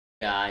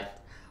Guys,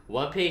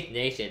 One Piece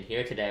Nation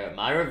here today with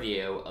my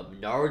review of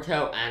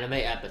Naruto anime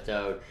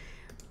episode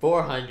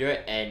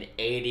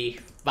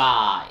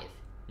 485.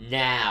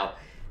 Now,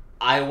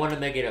 I want to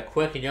make it a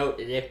quick note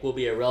that this will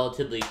be a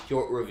relatively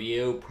short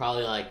review,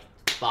 probably like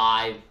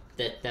 5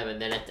 to 7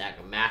 minutes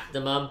at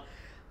maximum,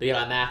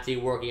 because I'm actually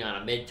working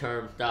on a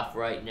midterm stuff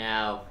right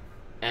now,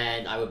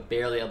 and I was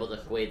barely able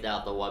to squeeze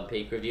out the One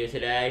Piece review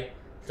today,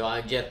 so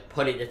I'm just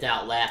putting this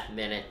out last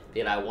minute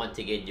because I want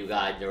to give you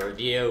guys the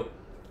review.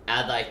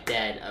 As I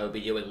said, I will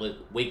be doing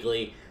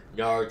weekly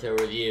Naruto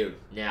reviews.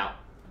 Now,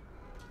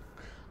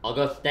 I'll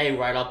go stay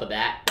right off the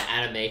bat. The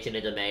animation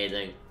is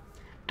amazing,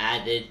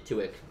 as is to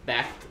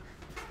expect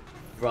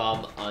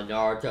from a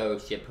Naruto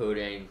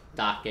Shippuden,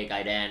 Sasuke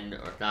Gaiden,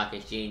 or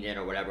Sasuke Shingen,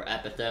 or whatever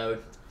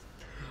episode.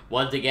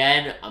 Once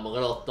again, I'm a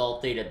little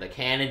salty that the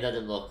canon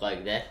doesn't look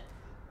like this,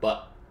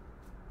 but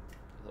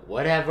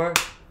whatever.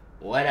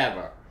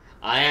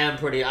 I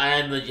am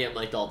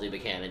legitimately salty the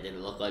canon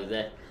didn't look like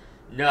this.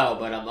 No,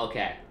 but I'm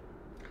okay.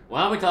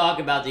 Why don't we talk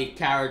about these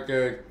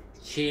characters,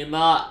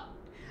 Shima,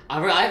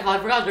 I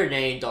forgot their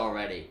names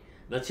already.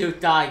 The two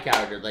side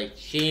characters, like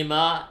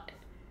Shima,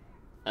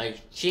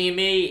 like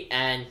Chimi,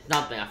 and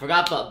something. I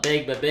forgot the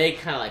big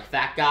kind of like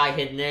fat guy,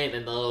 his name,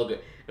 and the little,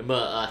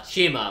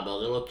 Shima, the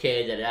little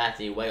kid that is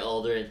actually way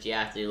older than she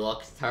actually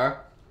looks,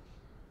 her.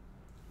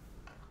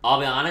 I'll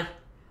be honest,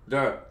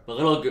 the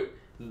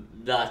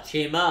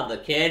Shima, the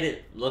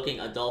kid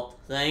looking adult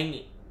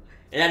thing,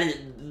 and that is,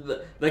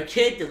 the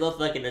kid that looks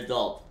like an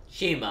adult,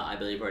 Shima, I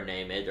believe her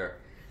name is, or,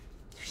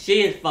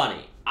 she is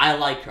funny. I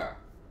like her.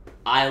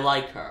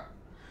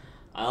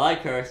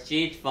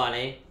 She's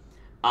funny.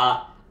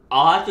 I'll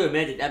have to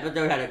admit, this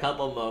episode had a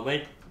couple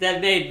moments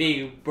that made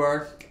me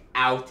burst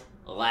out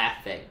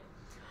laughing.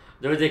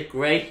 There was a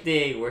great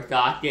thing where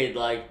Sasuke is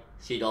like,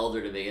 she's older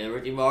than me, and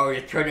Orochimaru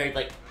just turned around and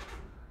he's like,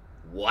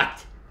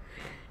 what?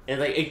 And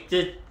like,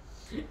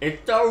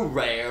 it's so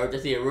rare to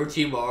see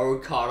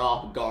Orochimaru caught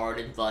off guard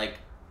and it's like,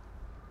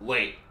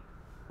 wait,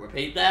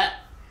 repeat that?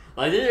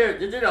 Like, this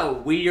is a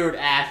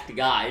weird-ass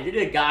guy. This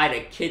is a guy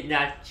that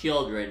kidnaps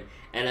children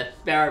and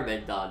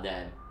experiments on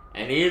them.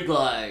 And he's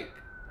like,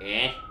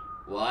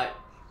 what?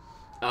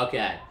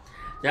 Okay,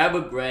 that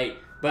was great.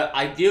 But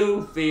I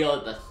do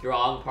feel the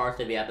strong parts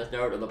of the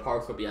episode are the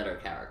parts of the other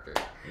characters.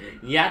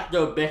 Yes,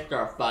 those bits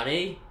are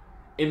funny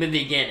in the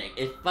beginning.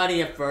 It's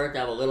funny at first,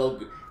 how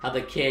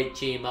the kid,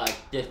 Chima, is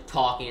just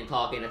talking to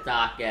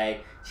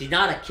Sasuke. She's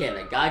not a kid,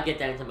 I gotta get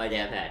that into my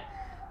damn head.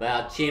 But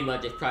how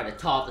Chima just tried to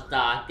talk to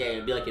Sasuke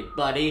and be like his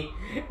buddy,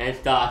 and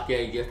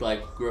Sasuke just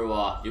like, screw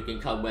off, you can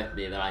come with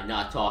me, but I'm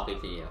not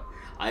talking to you.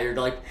 There's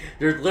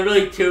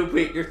literally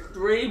there's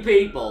 3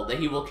 people that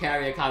he will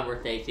carry a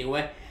conversation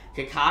with.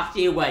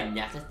 Kakashi when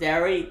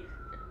necessary,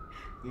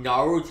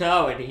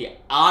 Naruto, and he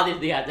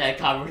obviously had that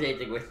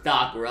conversation with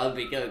Sakura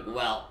because,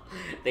 well,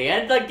 they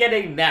end up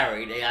getting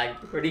married, and I'm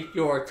pretty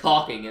sure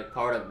talking is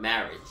part of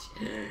marriage.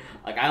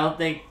 Like, I don't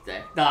think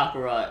that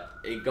Sakura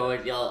is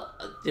going to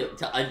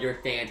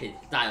understand his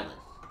silence.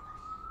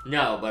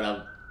 No,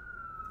 but,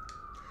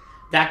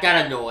 that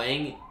got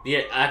annoying.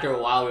 After a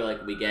while, we're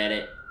like, we get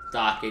it.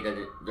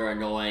 They're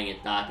annoying, and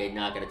Sasuke's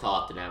not gonna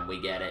talk to them,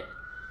 we get it.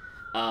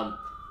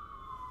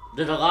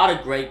 There's a lot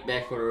of great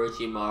bits for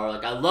Orochimaru.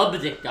 Like, I love the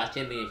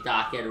discussion between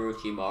Sasuke and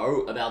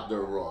Orochimaru about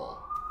their role.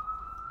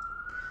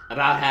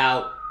 About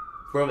how,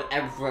 for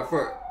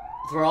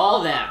all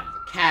of them,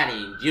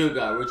 Kani,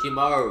 Juga,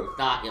 Orochimaru,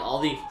 Sasuke,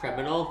 all these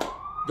criminals,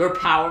 they're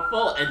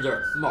powerful and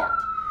they're smart.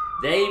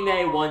 They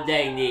may one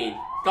day need,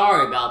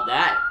 sorry about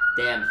that,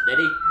 damn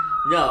city.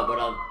 No,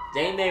 but,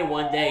 they may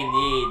one day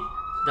need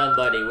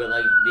somebody with,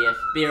 like, the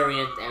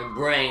experience and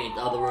brains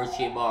of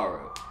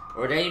Orochimaru.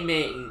 Or they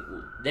may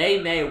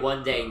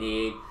one day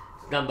need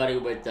somebody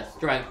with the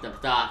strength of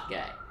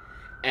Sasuke.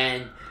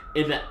 And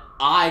in the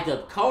eyes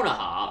of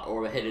Konoha,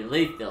 or Hidden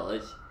Leaf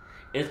Village,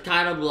 it's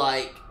kind of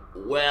like,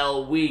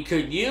 well, we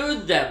could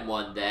use them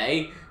one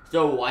day,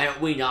 so why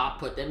don't we not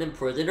put them in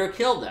prison or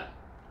kill them?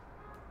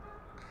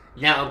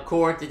 Now, of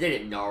course, this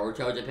isn't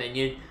Naruto's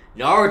opinion.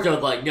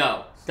 Naruto's like,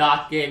 no,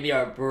 Sasuke and me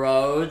are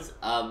bros,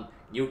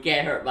 you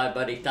can't hurt my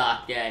buddy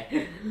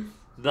Sasuke.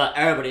 But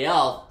everybody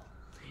else,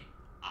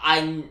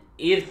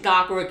 even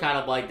Sakura kind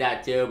of like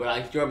that too, but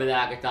I'm sure in the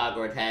back of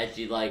Sakura's head,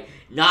 she's like,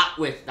 not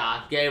with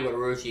Sasuke, but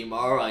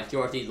Orochimaru. I'm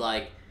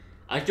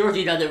sure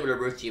she does it with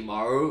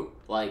Orochimaru.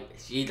 Like,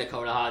 she's a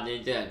Konoha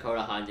ninja, and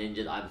Konoha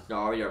ninjas, I'm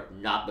sorry, are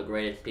not the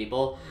greatest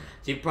people.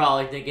 She's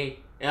probably thinking,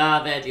 if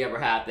anything ever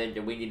happens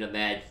and we need a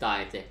mad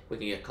scientist, we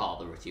can get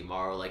called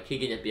Orochimaru. Like, he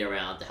can just be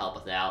around to help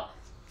us out.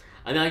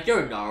 I mean, I'm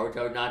sure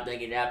Naruto's not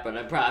thinking that, but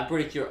I'm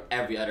pretty sure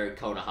every other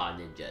Konoha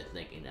ninja is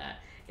thinking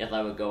that. If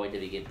I were going to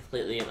be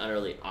completely and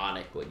utterly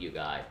honest with you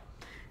guys.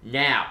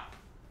 Now,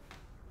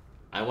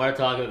 I want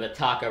to talk about the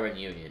Taka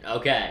reunion.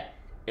 Okay,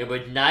 it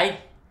was nice,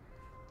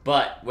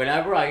 but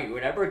whenever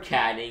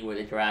Kani was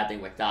interacting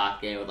with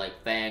Sasuke, it was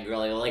like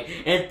fangirling, like,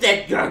 is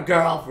this your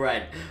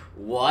girlfriend?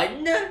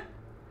 One?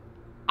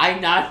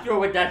 I'm not sure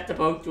what that's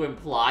supposed to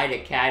imply,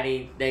 that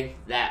Kani thinks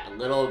that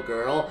little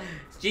girl,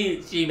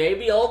 she may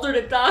be older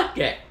than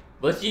Sasuke.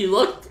 but she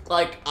looked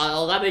like an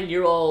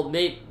 11-year-old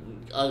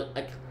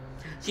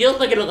she looks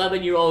like an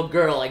 11-year-old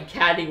girl, and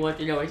Caddy wants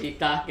to know if she's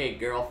talking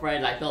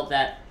girlfriend. I felt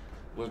that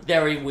was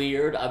very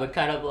weird. I was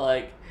kind of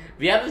like,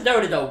 the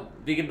episode is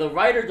because the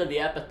writers of the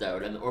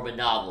episode, or the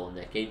novel in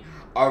that case,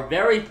 are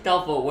very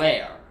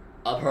self-aware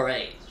of her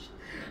age,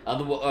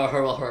 of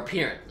her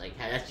appearance, like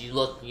that she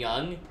looks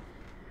young,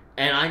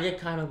 and I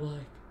just kind of like,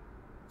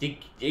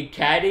 did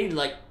Caddy,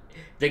 like,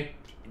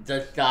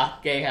 does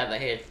Sasuke have a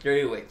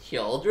history with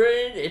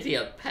children? Is he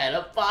a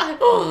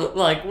pedophile?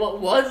 Like, what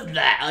was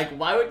that? Like,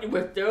 why would you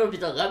assume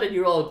just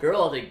 11-year-old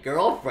girl as a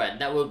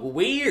girlfriend? That was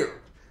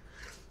weird.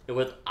 It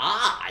was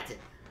odd.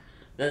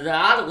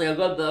 Honestly,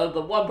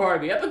 the one part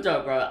of the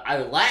episode where I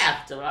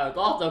laughed, and I was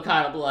also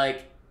kind of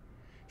like,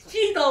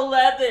 she's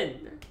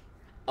 11!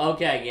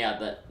 Okay, yeah,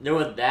 but there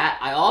was that.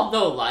 I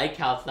also like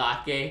how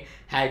Sasuke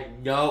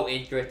had no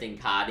interest in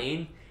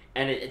Kadin,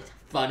 and it's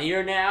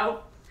funnier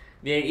now.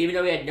 Even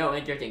though he had no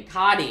interest in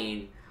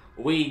Kadin,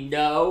 we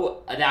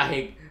know about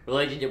his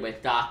relationship with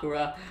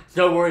Sakura,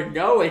 so we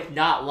know it's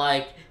not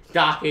like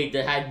Sasuke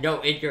that had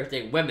no interest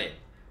in women.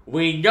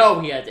 We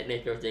know he has an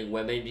interest in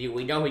women.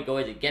 We know he's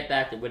going to get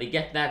back to, when he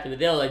gets back to the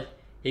village,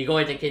 he's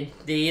going to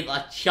conceive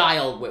a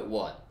child with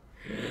one.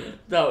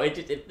 So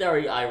it's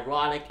very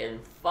ironic and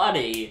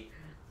funny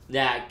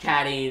that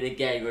Kadin is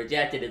getting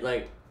rejected. It's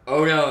like,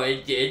 oh no,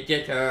 it's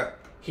just her.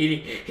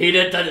 He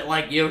just doesn't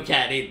like you,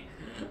 Kadin.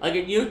 Like,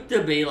 it used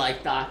to be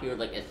like Sasuke was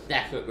like a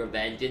sex with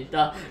revenge and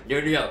stuff.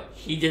 No,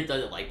 he just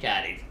doesn't like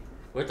Caddy,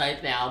 which I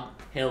found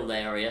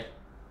hilarious.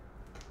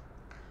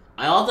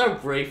 I also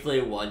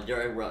briefly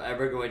wonder if we're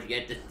ever going to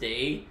get to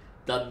see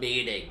the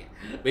meeting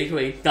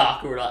between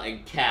Sakura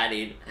and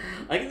Caddy.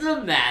 Like, just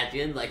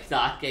imagine, like,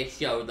 Sasuke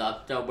shows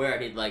up somewhere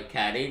and he's like,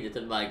 Caddy, this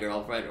is my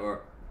girlfriend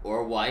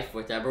or wife,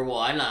 whichever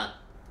one,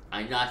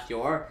 I'm not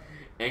sure.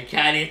 And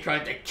Caddy is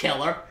trying to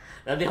kill her.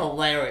 That'd be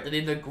hilarious.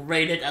 That'd be the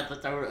greatest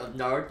episode of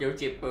Naruto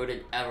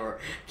Shippuden ever.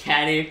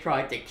 Caddy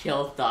trying to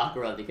kill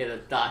Sakura because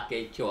of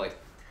Sasuke's choice.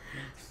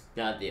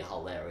 That'd be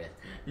hilarious.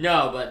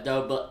 No, but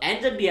the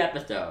end of the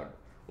episode,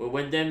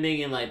 when them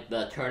being in like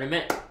the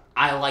tournament,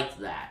 I liked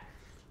that.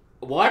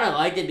 One, I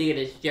liked it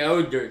because it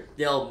showed there's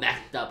still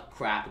messed up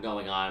crap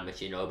going on in the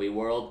Shinobi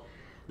world.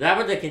 That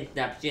was the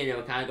conception that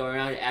was kind of going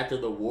around after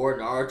the war.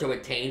 Naruto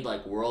attained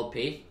like world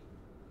peace.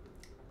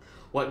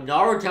 What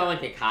Naruto and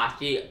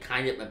Kakashi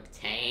kind of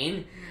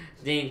obtain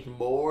seems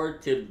more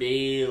to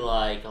be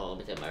like, oh, let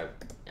me take my,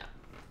 yeah,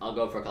 I'll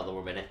go for a couple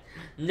more minutes.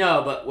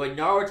 No, but what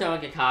Naruto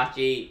and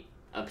Kakashi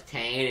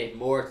obtain is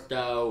more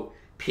so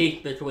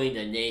peace between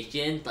the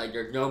nations. Like,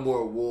 there's no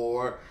more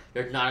war,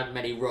 there's not as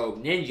many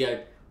rogue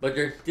ninjas, but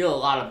there's still a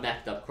lot of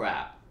messed up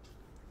crap.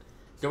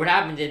 So what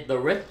happens is the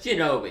rich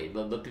shinobi,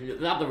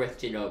 not the rich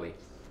shinobi,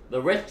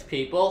 the rich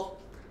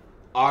people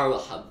are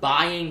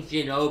buying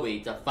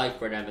shinobi to fight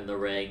for them in the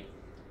ring.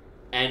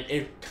 And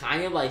it's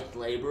kind of like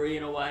slavery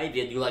in a way.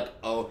 Then you're like,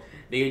 oh,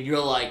 then you're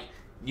like,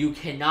 you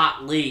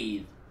cannot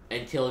leave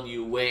until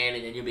you win,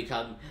 and then you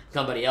become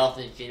somebody else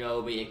in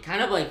Shinobi. It's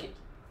kind of like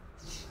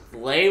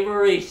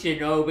slavery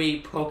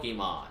Shinobi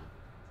Pokemon.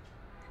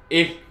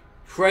 It's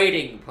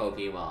trading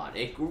Pokemon.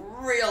 It's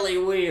really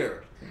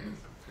weird.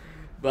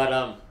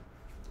 But,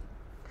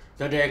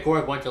 so they of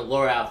course want to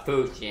lure out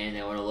Fushin.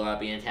 They want to lure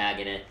out the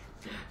antagonist.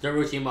 So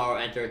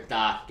Orochimaru enters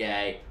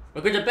Sasuke.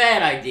 Which was a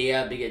bad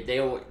idea because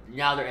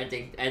now they're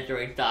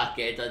entering Sasuke.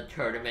 It's a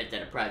tournament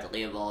that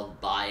practically involves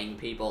buying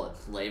people and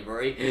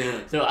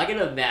slavery. So I can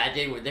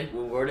imagine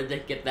where did they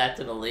get that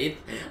to the least?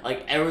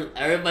 Like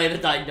everybody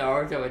besides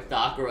Naruto and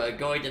Sakura are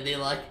going to be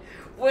like,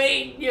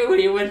 we knew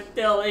he was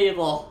still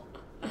evil.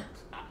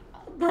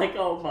 Like,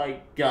 oh my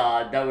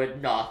god, that was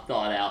not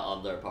thought out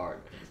on their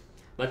part.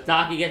 But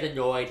Sasuke gets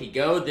annoyed. He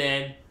goes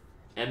in,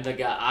 and the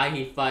guy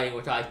he's fighting,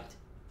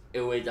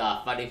 it was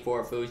fighting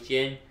for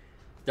Fushin.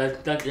 Does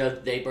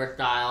Vapor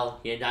style,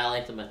 he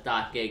annihilates him with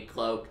Sasuke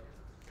cloak.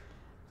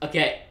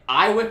 Okay,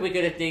 I wish we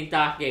could have seen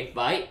Sasuke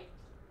fight.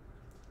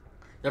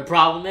 The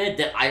problem is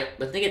that I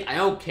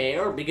don't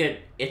care because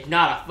it's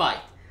not a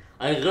fight.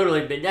 I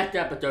literally, the next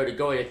episode is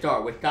going to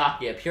start with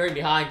Sasuke appearing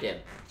behind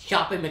him,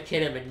 chopping the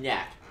kid in the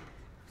neck,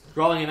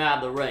 throwing him out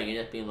of the ring, and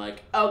just being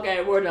like,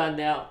 okay, we're done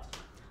now.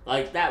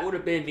 Like, that would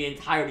have been the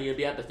entirety of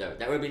the episode.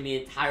 That would have been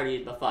the entirety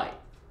of the fight.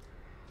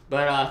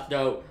 But,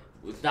 so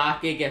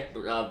Sasuke gets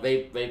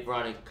vapor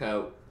on his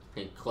coat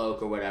and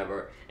cloak or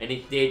whatever, and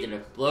he sees an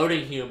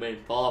exploding human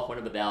fall off one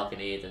of the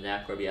balconies, and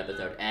that's where the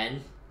episode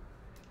ends.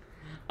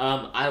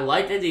 I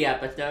liked the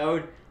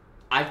episode.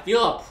 I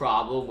feel a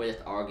problem with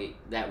this argument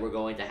that we're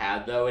going to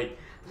have, though, is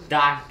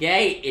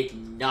Sasuke is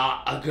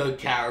not a good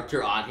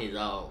character on his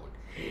own.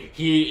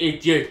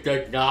 It just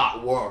does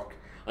not work.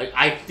 Like,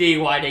 I see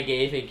why they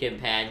gave him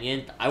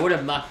companions. I would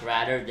have much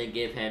rather than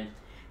give him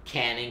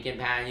canon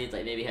companions,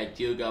 like maybe have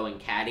Jugo and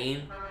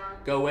Kadin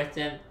go with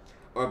him,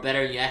 or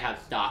better yet, have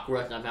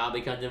Sakura somehow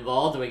becomes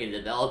involved, so we can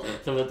develop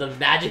some of the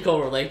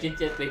magical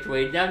relationship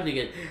between them,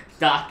 because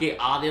Sasuke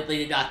obviously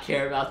did not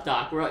care about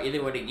Sakura,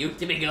 even when it used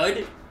to be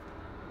good.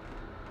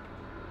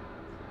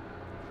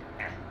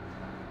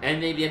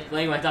 and maybe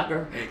explain why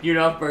Sakura,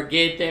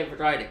 forgives him for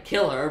trying to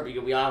kill her,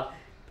 because we all,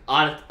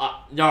 honest,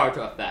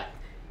 Naruto effect.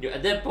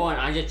 At this point,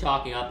 I'm just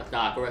chalking up the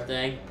Sakura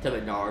thing to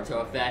the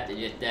Naruto effect, and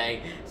just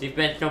saying, she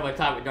spent so much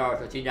time with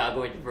Naruto, she's now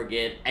going to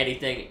forgive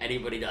anything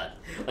anybody does.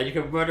 Like, you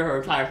can murder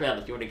her entire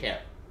family, she wouldn't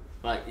care.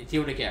 Like, she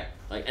wouldn't care.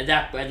 Like, at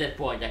this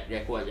point,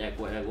 that's what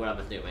I'm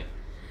assuming.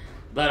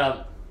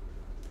 But,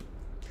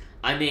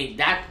 I mean,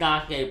 that's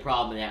not a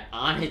problem that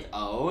on his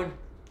own,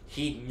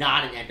 he's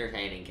not an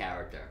entertaining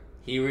character.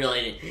 He really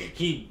isn't.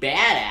 He's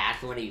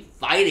badass when he's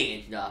fighting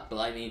and stuff, but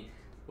I mean,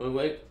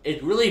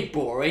 it's really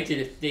boring to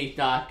just see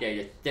Sasuke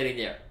just sitting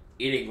there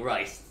eating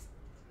rice.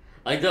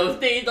 Like, those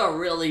things are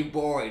really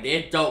boring.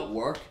 They just don't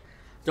work.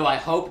 So I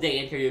hope they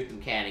introduce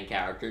some canon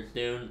characters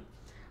soon.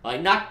 Like,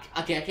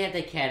 okay, I can't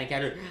say canon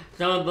characters.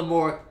 Some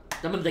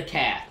of the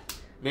cast.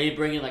 Maybe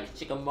bring in, like,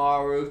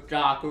 Shikamaru,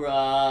 Sakura,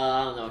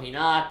 I don't know,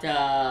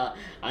 Hinata.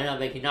 I'm not a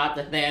big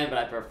Hinata fan, but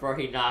I prefer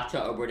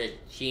Hinata over this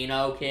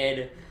Chino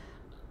kid.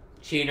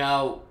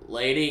 Chino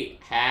lady,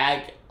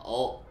 hag,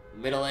 old,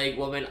 middle-aged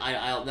woman,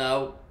 I don't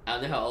know. I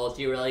don't know how old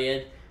she really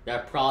is.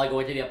 That's probably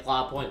going to be a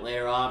plot point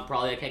later on,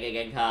 probably a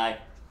Kekkei Genkai.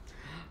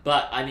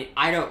 But, I mean,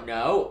 I don't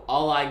know.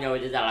 All I know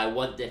is that I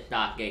want this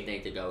Sasuke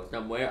thing to go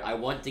somewhere. I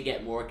want to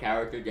get more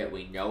characters that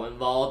we know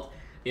involved.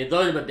 Because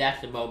those are the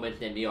best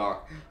moments in the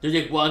arc. There's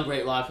like one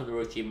great line from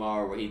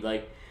Orochimaru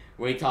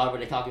where they talk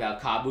about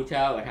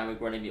Kabuto and how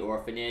he's running the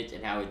orphanage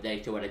and how it's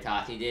thanks to what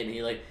Itachi did, and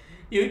he's like,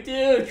 "You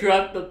do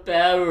trust the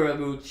power of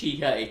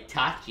Uchiha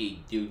Itachi,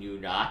 do you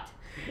not?"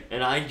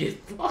 And I just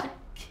thought,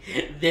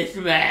 this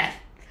man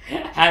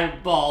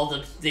had balls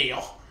of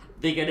steel.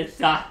 Because if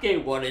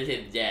Sasuke wanted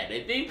him dead,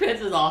 if he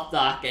pisses off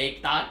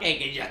Sasuke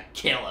can just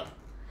kill him.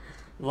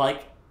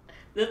 Like,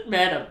 this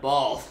man had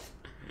balls.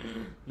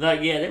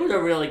 Like, yeah, this was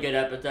a really good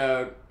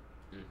episode.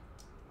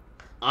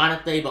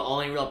 Honestly, the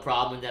only real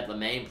problem is that the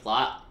main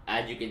plot,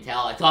 as you can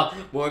tell, I talk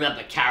more about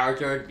the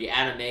characters, the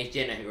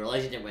animation, and the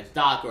relationship with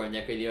Sakura in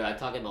this video. I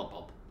talk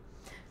about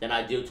than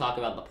I do talk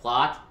about the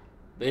plot.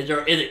 Because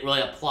there isn't really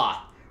a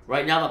plot.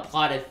 Right now, the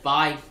plot is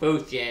find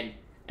Fushin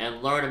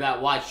and learn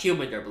about why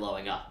humans are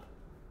blowing up.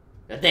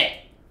 That's it.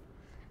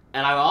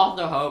 And I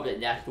also hope that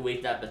next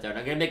week's episode,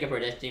 I'm gonna make a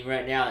prediction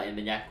right now in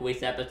the next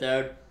week's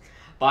episode.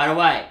 By the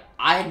way,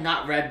 I have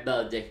not read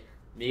the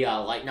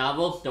light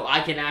novels, so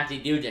I can actually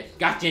do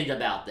discussions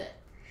about this.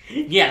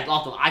 Yes,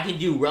 also, I can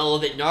do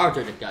relevant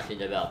Naruto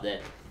discussions about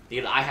this,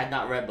 because I have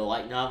not read the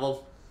light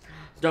novels.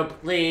 So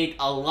please,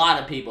 a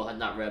lot of people have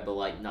not read the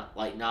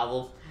light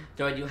novels,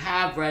 so if you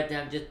have read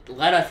them, just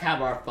let us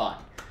have our fun.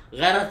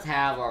 Let us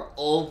have our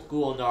old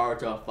school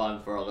Naruto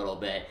fun for a little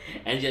bit,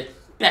 and just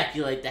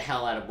speculate the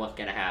hell out of what's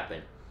gonna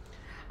happen.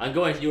 I'm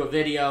going to do a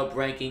video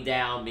breaking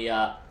down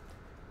the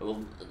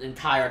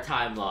entire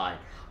timeline.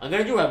 I'm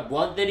gonna do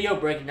one video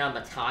breaking down the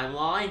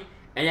timeline,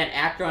 and then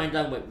after I'm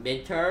done with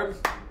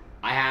midterms,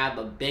 I have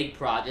a big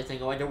project I'm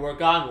going to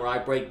work on where I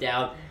break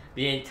down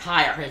the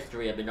entire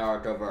history of the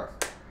Narutoverse.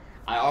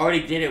 I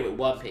already did it with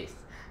One Piece,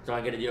 so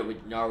I'm gonna do it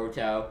with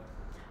Naruto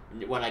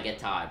when I get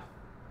time.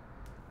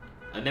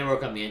 I may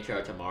work on the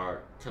intro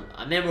tomorrow.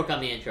 I may work on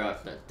the intro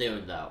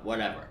soon though,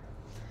 whatever.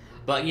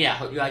 But yeah,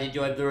 hope you guys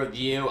enjoyed the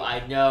review.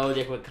 I know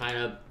this was kind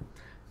of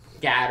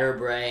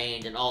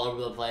scatterbrained and all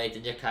over the place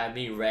and just kind of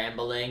me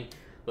rambling.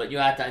 But you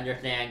have to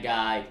understand,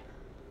 guys,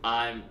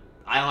 I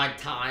don't have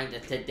time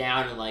to sit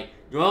down and like,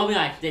 normally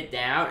I sit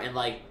down and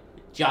like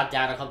jot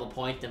down a couple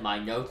points in my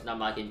notes on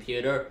my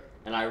computer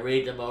and I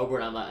read them over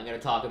and I'm like, I'm gonna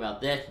talk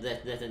about this, and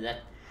this.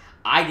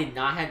 I did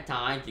not have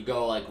time to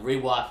go like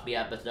rewatch the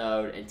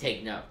episode and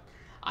take notes.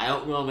 I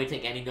don't normally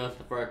take any notes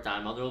the first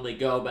time. I'll normally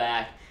go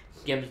back,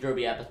 skim through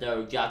the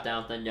episode, jot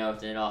down some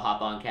notes, and then I'll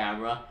hop on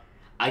camera.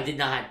 I did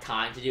not have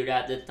time to do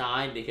that this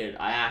time because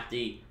I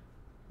actually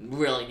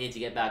really need to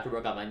get back to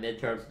work on my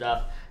midterm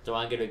stuff. So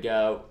I'm gonna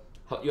go.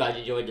 Hope you guys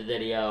enjoyed the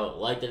video.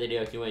 Like the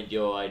video if you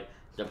enjoyed.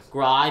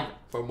 Subscribe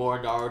for more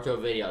Naruto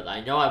videos.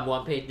 I know I'm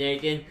One Piece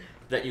Nation,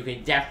 but you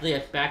can definitely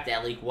expect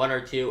at least 1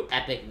 or 2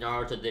 epic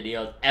Naruto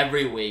videos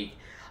every week.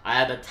 I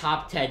have a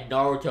top 10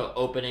 Naruto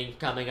openings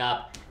coming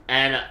up,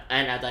 and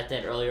as I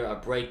said earlier, a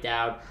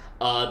breakdown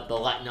of the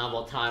light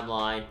novel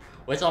timeline,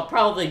 which I'll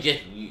probably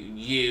just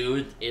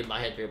use in my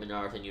History of the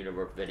Naruto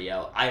Universe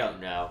video. I don't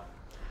know.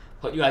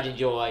 Hope you guys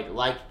enjoyed.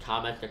 Like,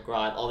 comment,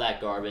 subscribe, all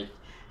that garbage.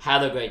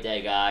 Have a great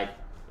day, guys.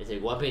 This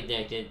is One Piece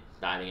Nation,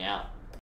 signing out.